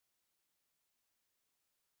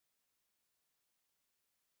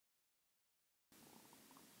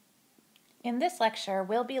In this lecture,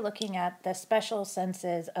 we'll be looking at the special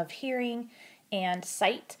senses of hearing and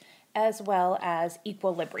sight, as well as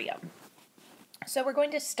equilibrium. So we're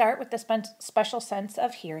going to start with the special sense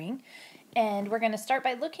of hearing, and we're going to start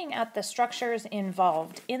by looking at the structures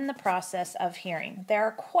involved in the process of hearing. There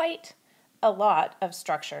are quite a lot of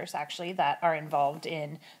structures, actually, that are involved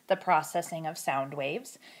in the processing of sound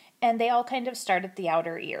waves, and they all kind of start at the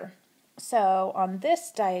outer ear. So on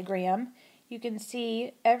this diagram, you can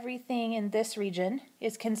see everything in this region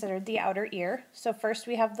is considered the outer ear. So first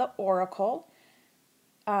we have the auricle.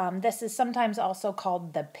 This is sometimes also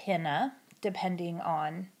called the pinna, depending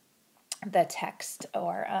on the text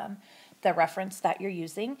or the reference that you're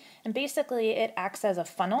using. And basically it acts as a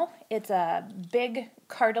funnel. It's a big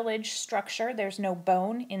cartilage structure. There's no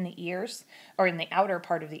bone in the ears, or in the outer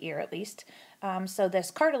part of the ear at least. So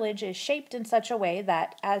this cartilage is shaped in such a way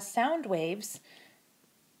that as sound waves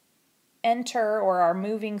enter or are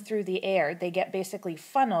moving through the air, they get basically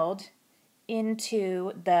funneled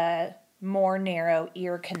into the more narrow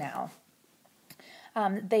ear canal.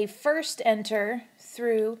 They first enter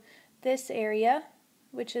through this area,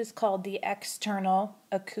 which is called the external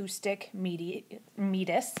acoustic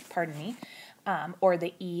meatus, or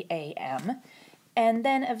the EAM. And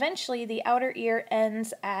then eventually the outer ear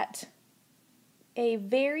ends at a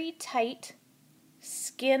very tight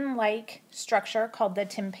skin-like structure called the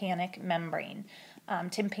tympanic membrane.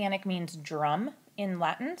 Tympanic means drum in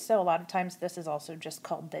Latin, so a lot of times this is also just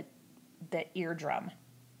called the eardrum.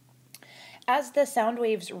 As the sound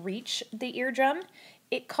waves reach the eardrum,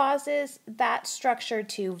 it causes that structure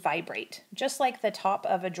to vibrate. Just like the top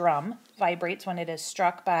of a drum vibrates when it is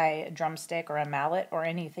struck by a drumstick or a mallet or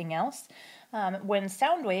anything else, when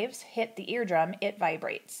sound waves hit the eardrum, it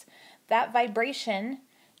vibrates. That vibration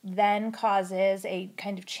then causes a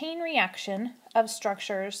kind of chain reaction of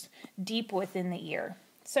structures deep within the ear.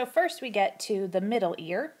 So first we get to the middle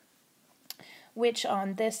ear, which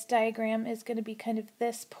on this diagram is going to be kind of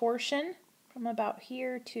this portion from about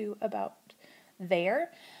here to about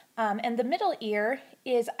there. And the middle ear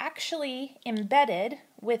is actually embedded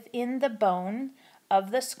within the bone of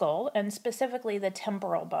the skull, and specifically the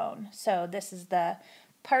temporal bone. So this is the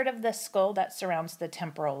part of the skull that surrounds the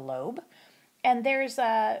temporal lobe. And there's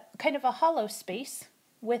a kind of a hollow space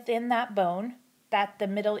within that bone that the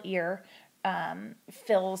middle ear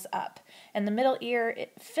fills up. And the middle ear,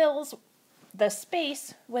 it fills the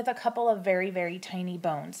space with a couple of very, very tiny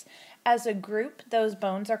bones. As a group, those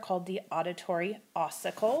bones are called the auditory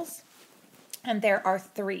ossicles, and there are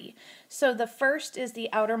three. So the first is the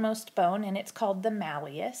outermost bone, and it's called the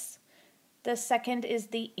malleus. The second is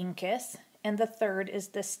the incus, and the third is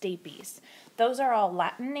the stapes. Those are all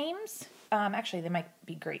Latin names. Actually, they might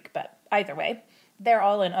be Greek, but either way, they're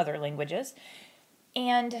all in other languages.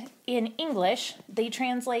 And in English, they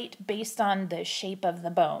translate based on the shape of the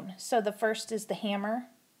bone. So the first is the hammer,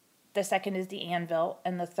 the second is the anvil,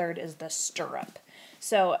 and the third is the stirrup.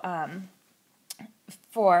 So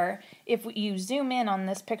if you zoom in on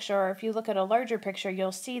this picture, or if you look at a larger picture,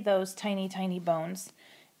 you'll see those tiny, tiny bones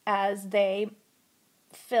as they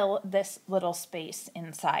fill this little space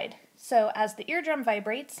inside. So as the eardrum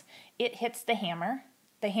vibrates, it hits the hammer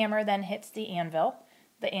then hits the anvil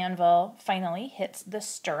finally hits the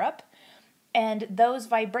stirrup, and those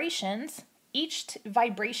vibrations, each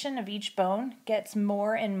vibration of each bone gets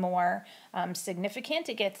more and more significant.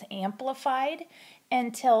 It gets amplified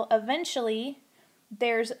until eventually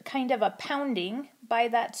there's kind of a pounding by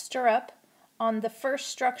that stirrup on the first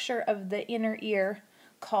structure of the inner ear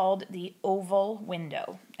called the oval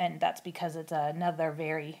window, and that's because it's another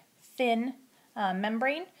very thin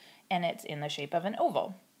membrane, and it's in the shape of an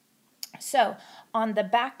oval. So on the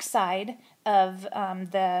back side of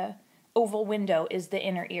the oval window is the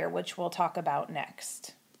inner ear, which we'll talk about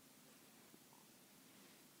next.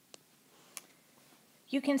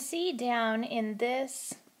 You can see down in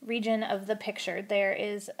this region of the picture there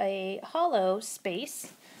is a hollow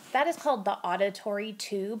space. That is called the auditory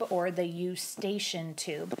tube, or the eustachian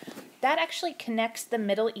tube. That actually connects the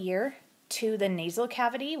middle ear to the nasal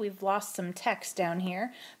cavity. We've lost some text down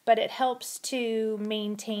here, but it helps to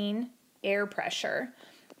maintain air pressure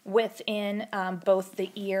within both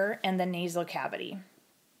the ear and the nasal cavity.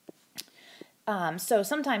 So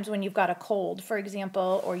sometimes when you've got a cold, for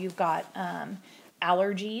example, or you've got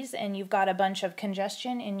allergies and you've got a bunch of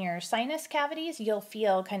congestion in your sinus cavities, you'll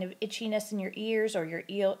feel kind of itchiness in your ears, or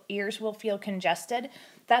your ears will feel congested.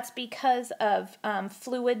 That's because of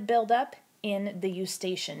fluid buildup in the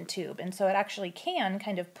eustachian tube, and so it actually can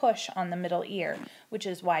kind of push on the middle ear, which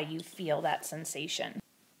is why you feel that sensation.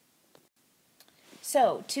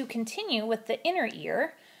 So to continue with the inner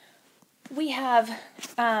ear, We have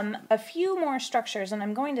a few more structures, and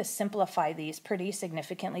I'm going to simplify these pretty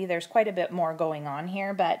significantly. There's quite a bit more going on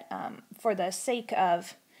here, but for the sake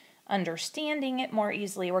of understanding it more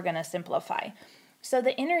easily, we're going to simplify. So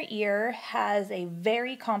the inner ear has a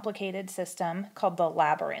very complicated system called the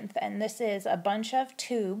labyrinth, and this is a bunch of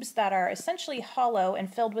tubes that are essentially hollow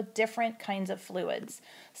and filled with different kinds of fluids.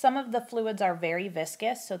 Some of the fluids are very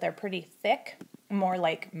viscous, so they're pretty thick, more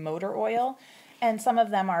like motor oil, and some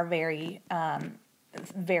of them are very,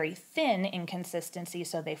 very thin in consistency,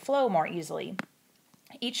 so they flow more easily.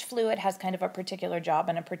 Each fluid has kind of a particular job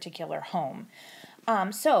and a particular home.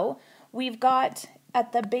 So we've got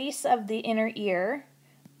at the base of the inner ear,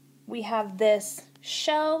 we have this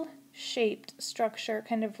shell-shaped structure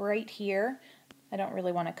kind of right here. I don't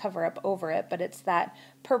really want to cover up over it, but it's that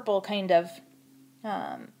purple kind of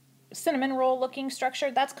cinnamon roll looking structure.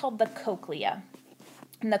 That's called the cochlea.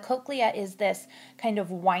 And the cochlea is this kind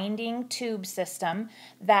of winding tube system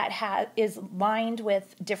that is lined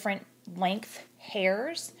with different length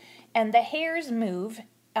hairs, and the hairs move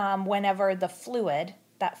whenever the fluid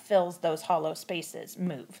that fills those hollow spaces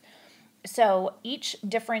move. So each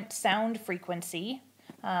different sound frequency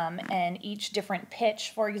and each different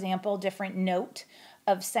pitch, for example, different note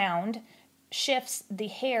of sound, shifts the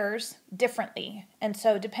hairs differently. And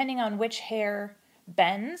so depending on which hair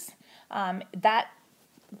bends,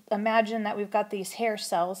 imagine that we've got these hair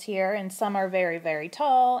cells here, and some are very, very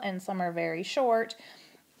tall and some are very short,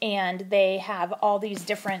 and they have all these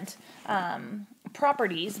different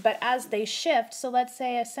properties, but as they shift, so let's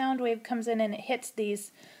say a sound wave comes in and it hits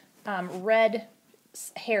these red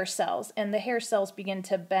hair cells, and the hair cells begin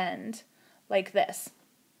to bend like this.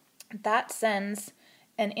 That sends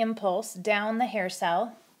an impulse down the hair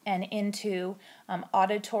cell and into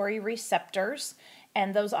auditory receptors,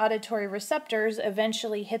 and those auditory receptors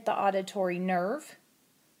eventually hit the auditory nerve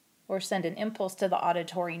or send an impulse to the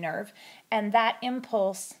auditory nerve, and that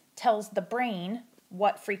impulse tells the brain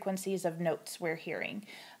what frequencies of notes we're hearing.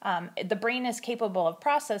 The brain is capable of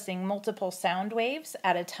processing multiple sound waves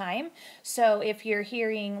at a time. So if you're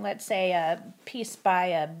hearing, let's say, a piece by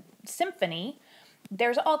a symphony,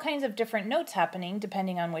 there's all kinds of different notes happening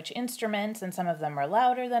depending on which instruments, and some of them are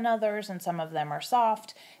louder than others and some of them are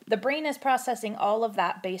soft. The brain is processing all of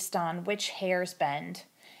that based on which hairs bend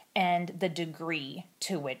and the degree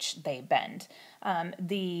to which they bend.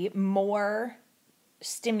 The more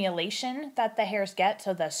stimulation that the hairs get,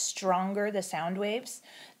 so the stronger the sound waves,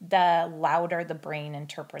 the louder the brain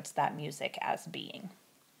interprets that music as being.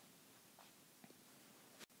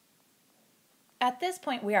 At this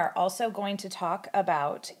point, we are also going to talk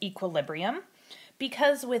about equilibrium,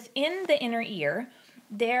 because within the inner ear,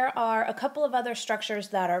 there are a couple of other structures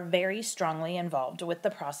that are very strongly involved with the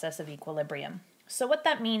process of equilibrium. So what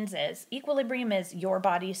that means is equilibrium is your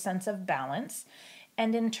body's sense of balance.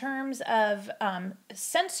 And in terms of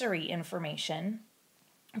sensory information,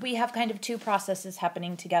 we have kind of two processes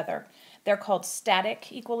happening together. They're called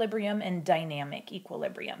static equilibrium and dynamic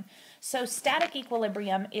equilibrium. So static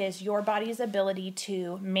equilibrium is your body's ability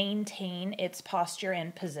to maintain its posture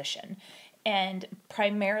and position. And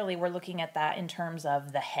primarily we're looking at that in terms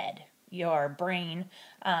of the head. Your brain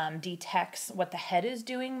detects what the head is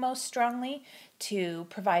doing most strongly to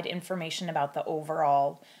provide information about the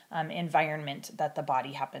overall environment that the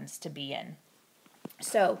body happens to be in.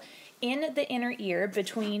 So in the inner ear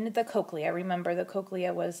between the cochlea, remember the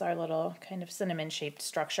cochlea was our little kind of cinnamon-shaped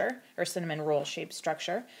structure, or cinnamon roll-shaped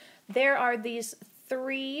structure, there are these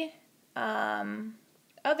three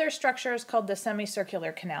other structures called the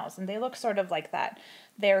semicircular canals, and they look sort of like that.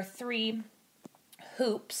 They're three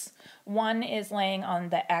hoops. One is laying on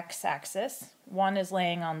the x-axis, one is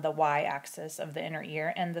laying on the y-axis of the inner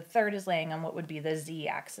ear, and the third is laying on what would be the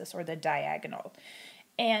z-axis or the diagonal.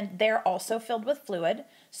 And they're also filled with fluid,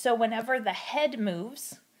 so whenever the head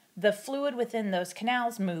moves, the fluid within those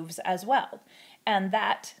canals moves as well. And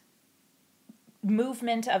that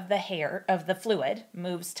movement of the fluid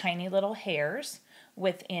moves tiny little hairs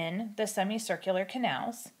within the semicircular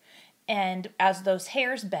canals. And as those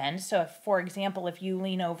hairs bend, so if, for example, if you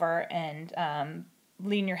lean over and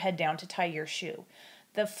lean your head down to tie your shoe,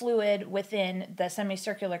 the fluid within the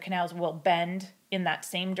semicircular canals will bend in that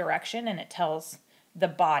same direction, and it tells the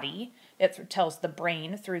body, it tells the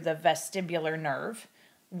brain through the vestibular nerve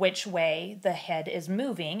which way the head is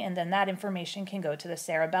moving, and then that information can go to the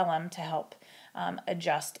cerebellum to help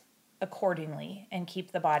adjust accordingly and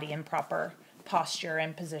keep the body in proper posture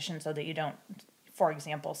and position so that you don't, for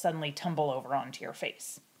example, suddenly tumble over onto your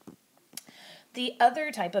face. The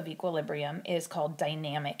other type of equilibrium is called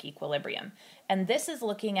dynamic equilibrium. And this is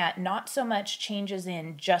looking at not so much changes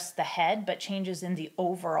in just the head, but changes in the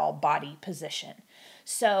overall body position.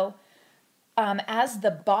 So as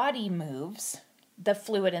the body moves, the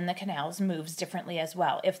fluid in the canals moves differently as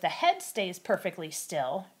well. If the head stays perfectly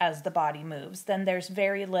still as the body moves, then there's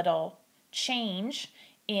very little change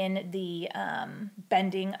in the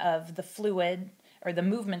bending of the fluid, or the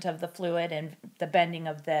movement of the fluid and the bending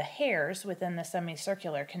of the hairs within the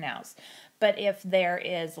semicircular canals. But if there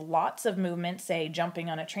is lots of movement, say jumping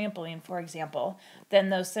on a trampoline, for example,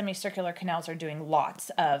 then those semicircular canals are doing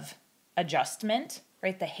lots of adjustment,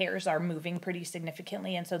 right? The hairs are moving pretty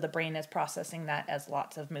significantly, and so the brain is processing that as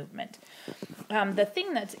lots of movement. The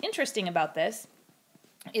thing that's interesting about this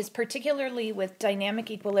is, particularly with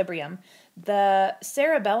dynamic equilibrium, the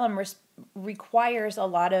cerebellum requires a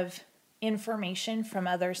lot of information from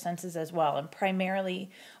other senses as well. And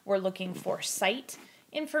primarily, we're looking for sight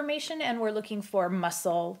information, and we're looking for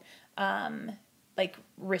muscle, like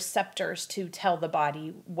receptors to tell the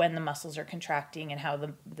body when the muscles are contracting and how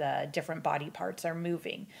the different body parts are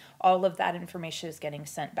moving. All of that information is getting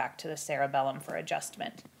sent back to the cerebellum for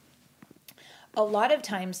adjustment. A lot of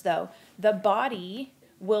times, though, the body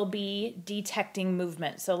will be detecting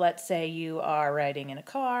movement. So let's say you are riding in a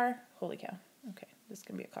car. Holy cow. Okay. This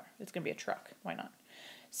can be a car. It's going to be a truck. Why not?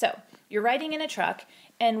 So you're riding in a truck,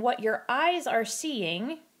 and what your eyes are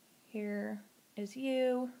seeing, here is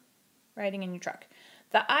you riding in your truck.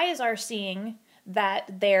 The eyes are seeing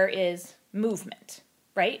that there is movement,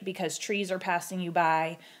 right? Because trees are passing you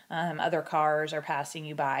by, other cars are passing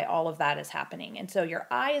you by, all of that is happening. And so your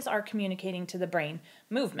eyes are communicating to the brain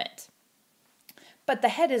movement. But the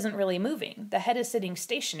head isn't really moving. The head is sitting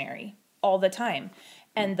stationary all the time.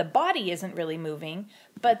 And the body isn't really moving,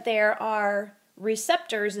 but there are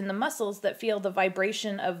receptors in the muscles that feel the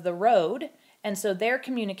vibration of the road, and so they're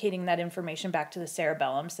communicating that information back to the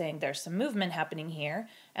cerebellum, saying there's some movement happening here,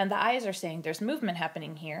 and the eyes are saying there's movement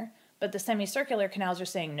happening here, but the semicircular canals are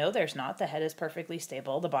saying no, there's not, the head is perfectly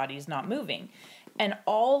stable, the body's not moving. And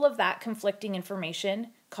all of that conflicting information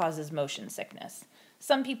causes motion sickness.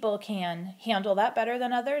 Some people can handle that better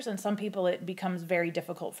than others, and some people it becomes very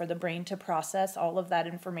difficult for the brain to process all of that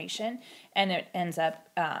information, and it ends up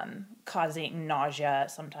causing nausea,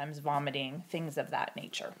 sometimes vomiting, things of that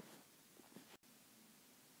nature.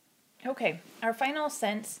 Okay, our final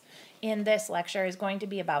sense in this lecture is going to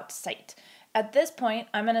be about sight. At this point,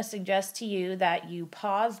 I'm going to suggest to you that you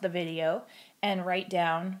pause the video and write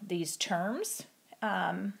down these terms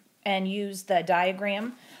and use the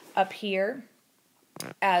diagram up here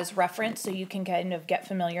as reference so you can kind of get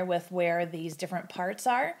familiar with where these different parts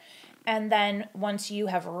are. And then once you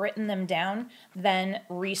have written them down, then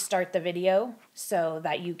restart the video so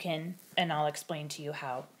that you can, and I'll explain to you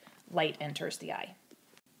how light enters the eye.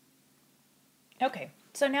 Okay,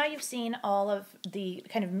 so now you've seen all of the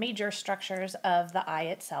kind of major structures of the eye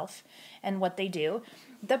itself and what they do.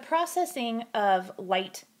 The processing of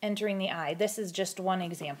light entering the eye, this is just one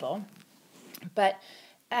example, but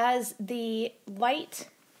as the light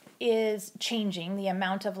is changing, the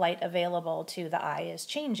amount of light available to the eye is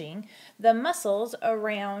changing, the muscles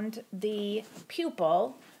around the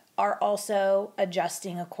pupil are also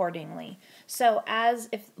adjusting accordingly. So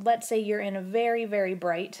if let's say you're in a very, very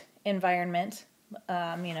bright environment,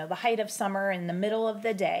 the height of summer in the middle of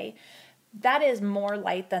the day, that is more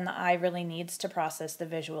light than the eye really needs to process the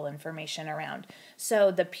visual information around. So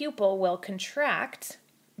the pupil will contract,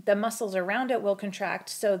 the muscles around it will contract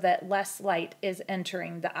so that less light is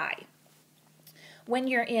entering the eye. When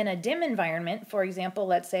you're in a dim environment, for example,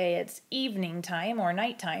 let's say it's evening time or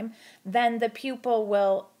nighttime, then the pupil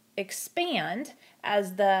will expand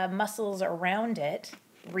as the muscles around it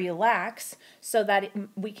relax so that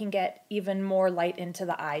we can get even more light into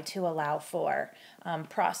the eye to allow for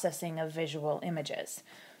processing of visual images.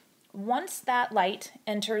 Once that light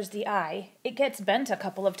enters the eye, it gets bent a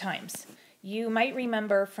couple of times. You might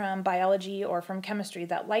remember from biology or from chemistry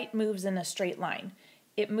that light moves in a straight line.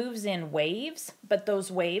 It moves in waves, but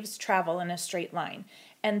those waves travel in a straight line,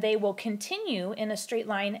 and they will continue in a straight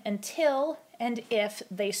line until and if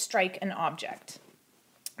they strike an object.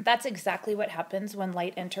 That's exactly what happens when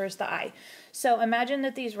light enters the eye. So imagine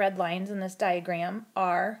that these red lines in this diagram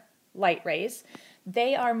are light rays.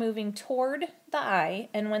 They are moving toward the eye,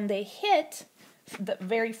 and when they hit, the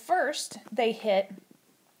very first, they hit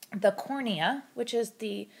the cornea, which is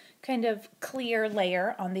the kind of clear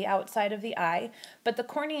layer on the outside of the eye, but the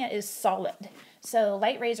cornea is solid. So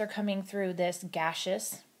light rays are coming through this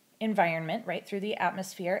gaseous environment, right through the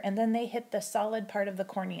atmosphere, and then they hit the solid part of the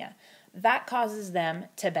cornea. That causes them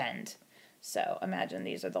to bend. So imagine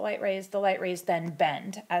these are the light rays. The light rays then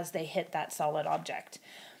bend as they hit that solid object.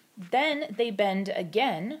 Then they bend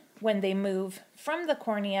again when they move from the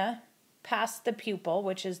cornea past the pupil,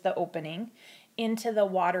 which is the opening, into the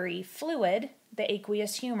watery fluid, the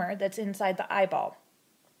aqueous humor that's inside the eyeball.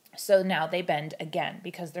 So now they bend again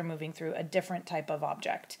because they're moving through a different type of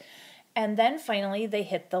object. And then finally they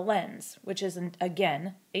hit the lens, which is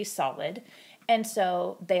again a solid, and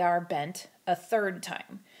so they are bent a third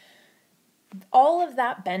time. All of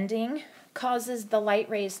that bending causes the light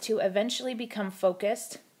rays to eventually become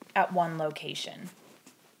focused at one location.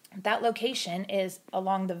 That location is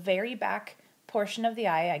along the very back portion of the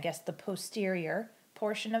eye, I guess the posterior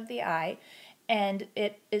portion of the eye, and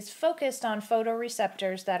it is focused on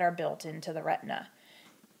photoreceptors that are built into the retina.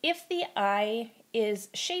 If the eye is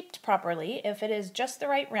shaped properly, if it is just the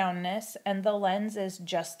right roundness and the lens is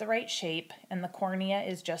just the right shape and the cornea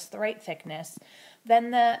is just the right thickness,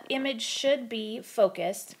 then the image should be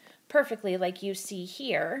focused perfectly like you see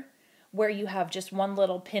here, where you have just one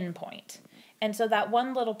little pinpoint. And so that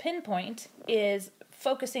one little pinpoint is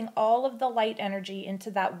focusing all of the light energy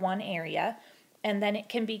into that one area, and then it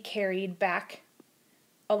can be carried back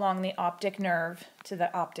along the optic nerve to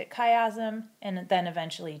the optic chiasm, and then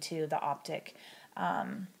eventually to the optic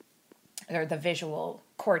or the visual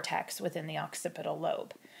cortex within the occipital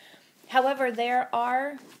lobe. However, there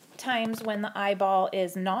are times when the eyeball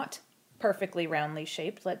is not perfectly roundly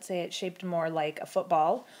shaped. Let's say it's shaped more like a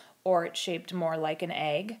football, or it's shaped more like an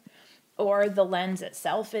egg, or the lens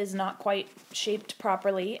itself is not quite shaped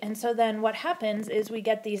properly. And so then what happens is we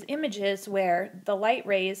get these images where the light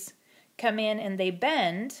rays come in and they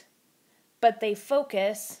bend, but they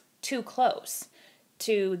focus too close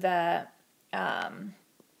to the,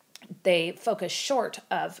 they focus short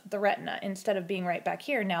of the retina. Instead of being right back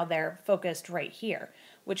here, now they're focused right here,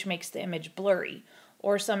 which makes the image blurry.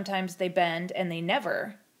 Or sometimes they bend and they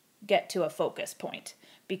never get to a focus point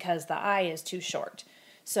because the eye is too short.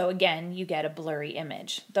 So again, you get a blurry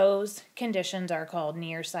image. Those conditions are called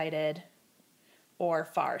nearsighted or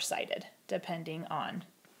farsighted, depending on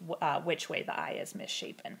which way the eye is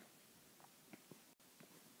misshapen.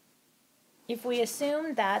 If we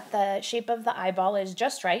assume that the shape of the eyeball is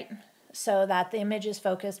just right, so that the image is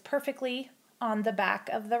focused perfectly on the back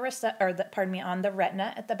of the on the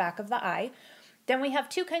retina at the back of the eye, then we have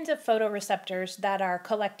two kinds of photoreceptors that are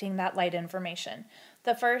collecting that light information.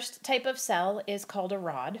 The first type of cell is called a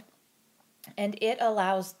rod, and it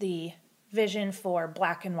allows the vision for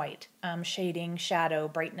black and white, shading, shadow,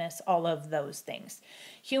 brightness, all of those things.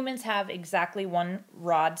 Humans have exactly one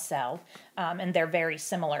rod cell, and they're very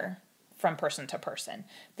similar from person to person.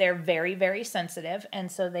 They're very, very sensitive,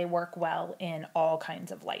 and so they work well in all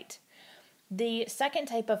kinds of light. The second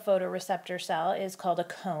type of photoreceptor cell is called a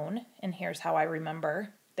cone, and here's how I remember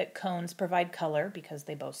that cones provide color because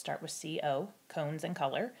they both start with CO, cones and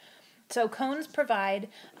color. So cones provide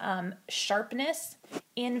sharpness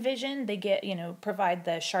in vision. They provide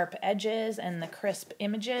the sharp edges and the crisp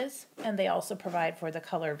images, and they also provide for the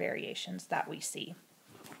color variations that we see.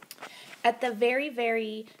 At the very,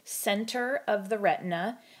 very center of the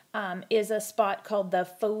retina is a spot called the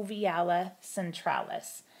fovea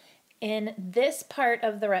centralis. In this part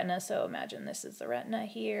of the retina, so imagine this is the retina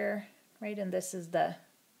here, right, and this is the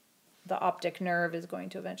optic nerve is going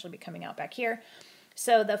to eventually be coming out back here.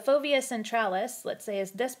 So the fovea centralis, let's say,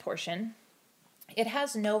 is this portion. It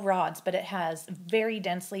has no rods, but it has very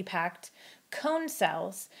densely packed cone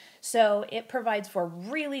cells, so it provides for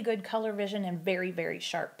really good color vision and very, very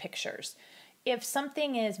sharp pictures. If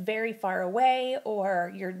something is very far away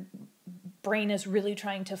or your brain is really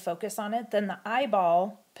trying to focus on it, then the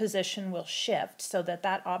eyeball position will shift so that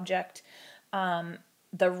that object,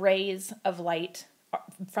 the rays of light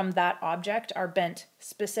from that object are bent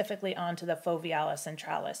specifically onto the fovea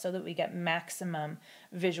centralis so that we get maximum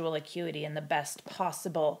visual acuity and the best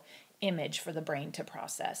possible image for the brain to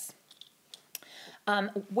process.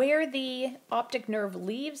 Where the optic nerve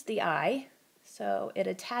leaves the eye, so it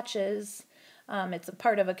attaches, it's a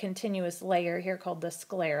part of a continuous layer here called the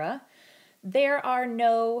sclera. There are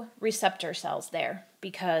no receptor cells there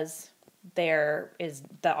because the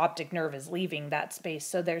optic nerve is leaving that space,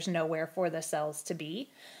 so there's nowhere for the cells to be.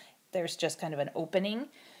 There's just kind of an opening.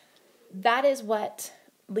 That is what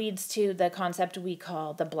leads to the concept we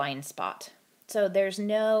call the blind spot. So there's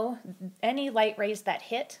any light rays that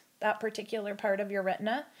hit that particular part of your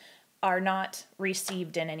retina are not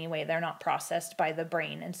received in any way. They're not processed by the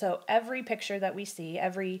brain. And so every picture that we see,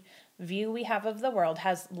 every view we have of the world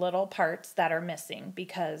has little parts that are missing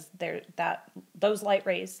because those light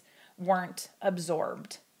rays weren't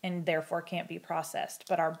absorbed and therefore can't be processed.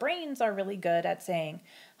 But our brains are really good at saying,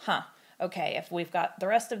 okay, if we've got the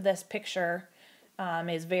rest of this picture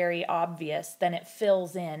is very obvious, then it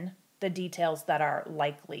fills in the details that are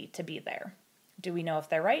likely to be there. Do we know if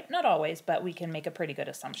they're right? Not always, but we can make a pretty good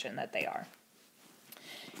assumption that they are.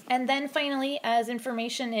 And then finally, as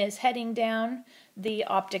information is heading down the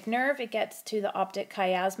optic nerve, it gets to the optic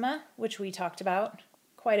chiasma, which we talked about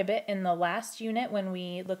quite a bit in the last unit when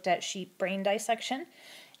we looked at sheep brain dissection.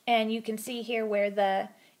 And you can see here where the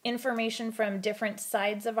information from different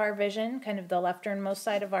sides of our vision, kind of the lefternmost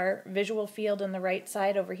side of our visual field and the right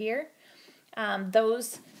side over here,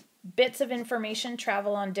 those bits of information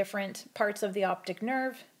travel on different parts of the optic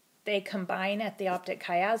nerve. They combine at the optic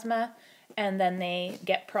chiasma, and then they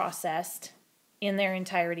get processed in their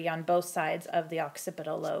entirety on both sides of the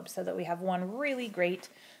occipital lobe, so that we have one really great,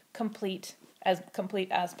 complete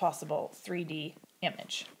as possible 3D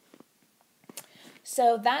image.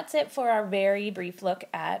 So that's it for our very brief look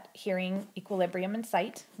at hearing, equilibrium, and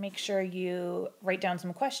sight. Make sure you write down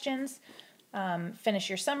some questions, finish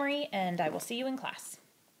your summary, and I will see you in class.